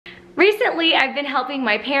recently I've been helping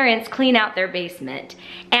my parents clean out their basement,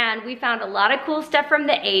 and we found a lot of cool stuff from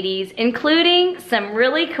the 80s, including some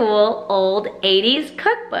really cool old 80s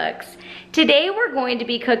cookbooks. Today we're going to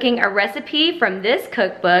be cooking a recipe from this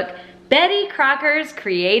cookbook, Betty Crocker's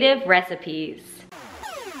Creative Recipes.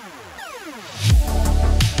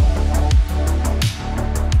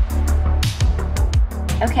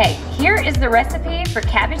 Okay, here is the recipe for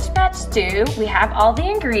Cabbage Patch Stew. We have all the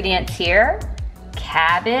ingredients here.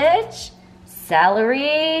 Cabbage,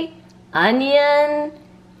 celery, onion,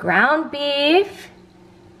 ground beef,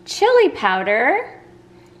 chili powder,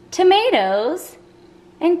 tomatoes,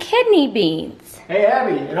 and kidney beans. Hey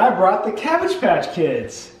Abby, and I brought the Cabbage Patch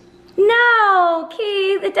Kids. No,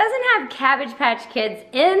 Keith, it doesn't have Cabbage Patch Kids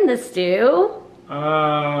in the stew.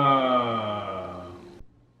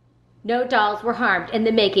 No dolls were harmed in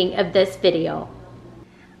the making of this video.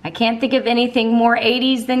 I can't think of anything more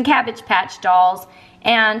 80s than Cabbage Patch dolls,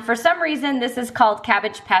 and for some reason this is called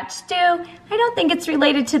Cabbage Patch Stew. I don't think it's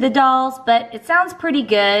related to the dolls, but it sounds pretty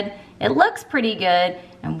good, it looks pretty good,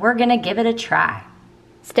 and we're gonna give it a try.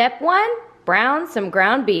 Step 1, brown some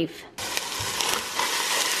ground beef.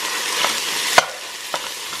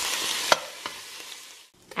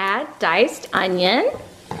 Add diced onion,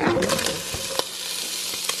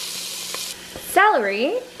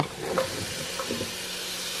 celery,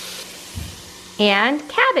 and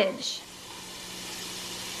cabbage.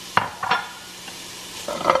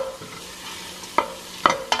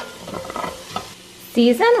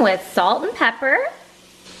 Season with salt and pepper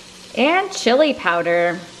and chili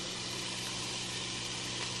powder.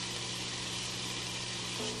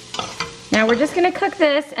 Now we're just gonna cook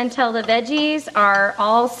this until the veggies are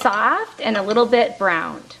all soft and a little bit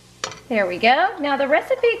browned. There we go. Now the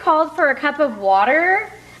recipe called for a cup of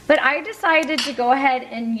water, but I decided to go ahead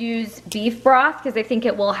and use beef broth because I think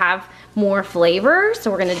it will have more flavor.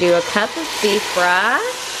 So we're gonna do a cup of beef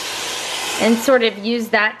broth and sort of use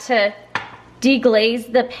that to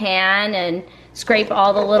deglaze the pan and scrape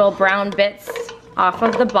all the little brown bits off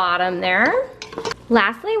of the bottom there.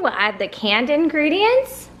 Lastly, we'll add the canned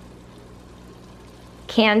ingredients,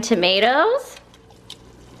 canned tomatoes,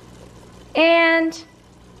 and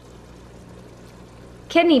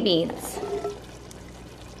kidney beans.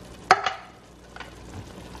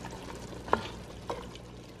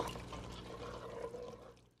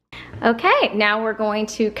 Okay, now we're going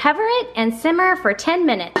to cover it and simmer for 10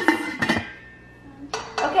 minutes.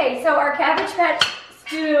 Okay, so our Cabbage Patch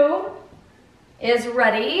Stew is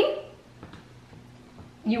ready.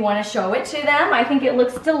 You want to show it to them? I think it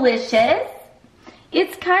looks delicious.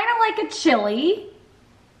 It's kind of like a chili.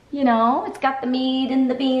 You know, it's got the meat and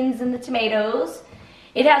the beans and the tomatoes.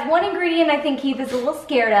 It has one ingredient I think Keith is a little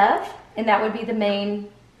scared of, and that would be the main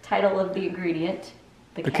title of the ingredient.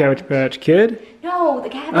 The Cabbage Patch Kid? No, the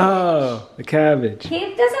cabbage. Oh, the cabbage.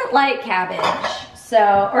 Keith doesn't like cabbage,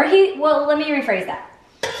 so, well, let me rephrase that.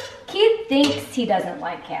 Keith thinks he doesn't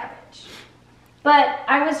like cabbage. But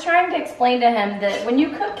I was trying to explain to him that when you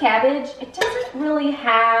cook cabbage, it doesn't really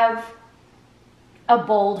have a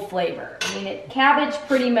bold flavor. I mean, cabbage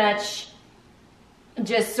pretty much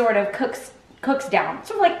just sort of cooks down,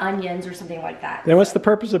 sort of like onions or something like that. Then what's the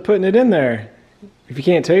purpose of putting it in there if you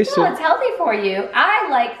can't taste it? Well, it's healthy for you. I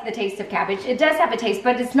like the taste of cabbage. It does have a taste,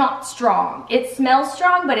 but it's not strong. It smells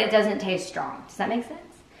strong, but it doesn't taste strong. Does that make sense?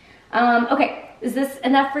 Okay, is this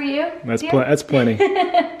enough for you? That's plenty.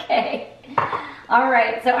 Okay. All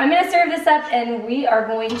right, so I'm gonna serve this up and we are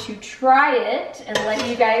going to try it and let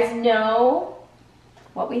you guys know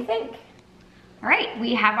what we think. All right,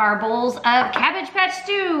 we have our bowls of Cabbage Patch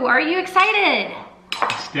Stew. Are you excited?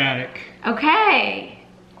 Ecstatic. Okay,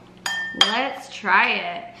 let's try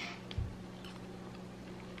it.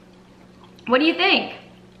 What do you think?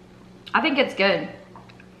 I think it's good.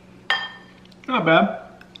 Not bad.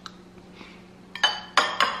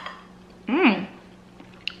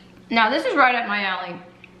 Now this is right up my alley.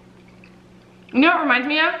 You know what it reminds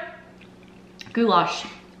me of? Goulash,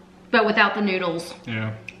 but without the noodles.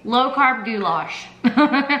 Yeah. Low carb goulash.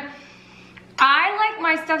 I like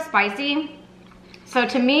my stuff spicy, so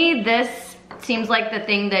to me this seems like the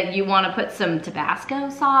thing that you want to put some Tabasco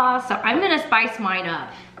sauce, so I'm gonna spice mine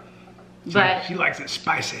up. But she likes it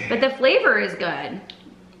spicy. But the flavor is good.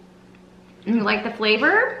 You like the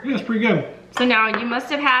flavor? Yeah, it's pretty good. So now you must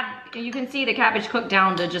have had, you can see the cabbage cooked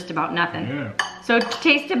down to just about nothing. Yeah. So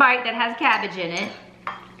taste a bite that has cabbage in it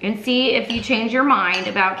and see if you change your mind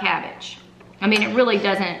about cabbage. I mean, it really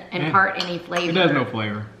doesn't impart any flavor. It has no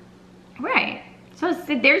flavor. Right. So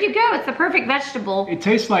there you go. It's the perfect vegetable. It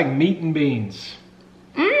tastes like meat and beans.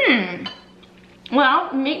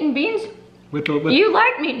 Well, meat and beans With You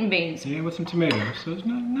like meat and beans. Yeah, with some tomatoes, so it's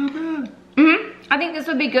not bad. I think this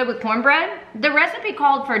would be good with cornbread. The recipe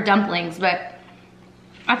called for dumplings, but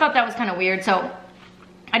I thought that was kind of weird, so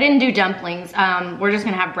I didn't do dumplings. We're just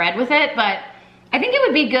gonna have bread with it, but I think it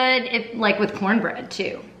would be good if, like, with cornbread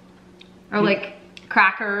too, or like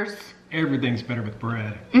crackers. Everything's better with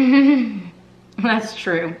bread. That's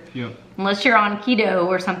true. Yep. Unless you're on keto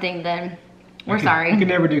or something, then we're sorry. You can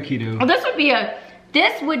never do keto. Well, this would be a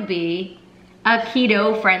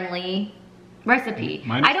keto-friendly recipe.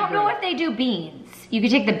 I don't know if they do beans. You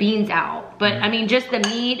could take the beans out, but I mean, just the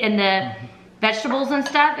meat and the vegetables and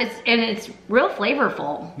stuff. It's real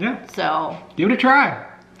flavorful. Yeah. So give it a try.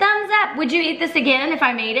 Thumbs up. Would you eat this again if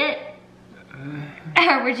I made it?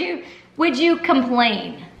 Or would you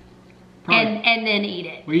complain and then eat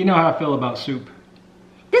it? Well, you know how I feel about soup.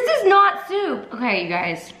 This is not soup. Okay, you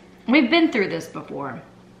guys. We've been through this before.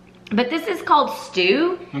 But this is called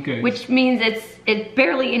stew, which means it's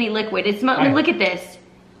barely any liquid. Look at this.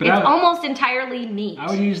 It's almost entirely meat. I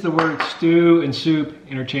would use the word stew and soup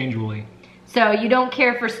interchangeably. So you don't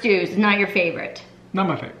care for stews. It's not your favorite. Not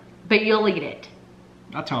my favorite. But you'll eat it.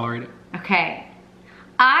 I'll tolerate it. Okay.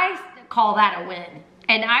 I call that a win.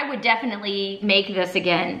 And I would definitely make this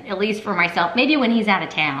again, at least for myself. Maybe when he's out of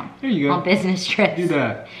town. There you go. On business trips. Do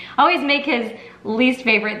that. I always make his least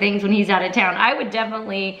favorite things when he's out of town. I would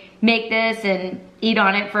definitely make this and eat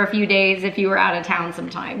on it for a few days if you were out of town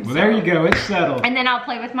sometime. Well, there you go. It's settled. And then I'll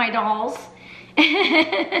play with my dolls.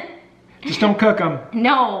 Just don't cook them.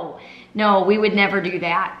 No, we would never do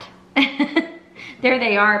that. There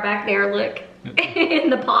they are back there, look. In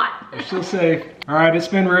the pot. They're still safe. All right, it's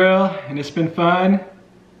been real and it's been fun.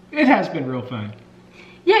 It has been real fun.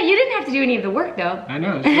 Yeah, you didn't have to do any of the work though. I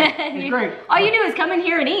know, it's great. All you do is come in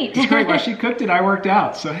here and eat. It's great. While she cooked it, I worked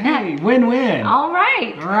out. So hey, win-win. All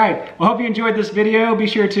right. All right. Well, hope you enjoyed this video. Be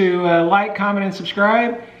sure to like, comment, and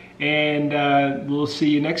subscribe. And we'll see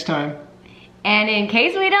you next time. And in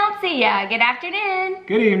case we don't see ya, good afternoon.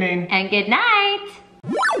 Good evening. And good night.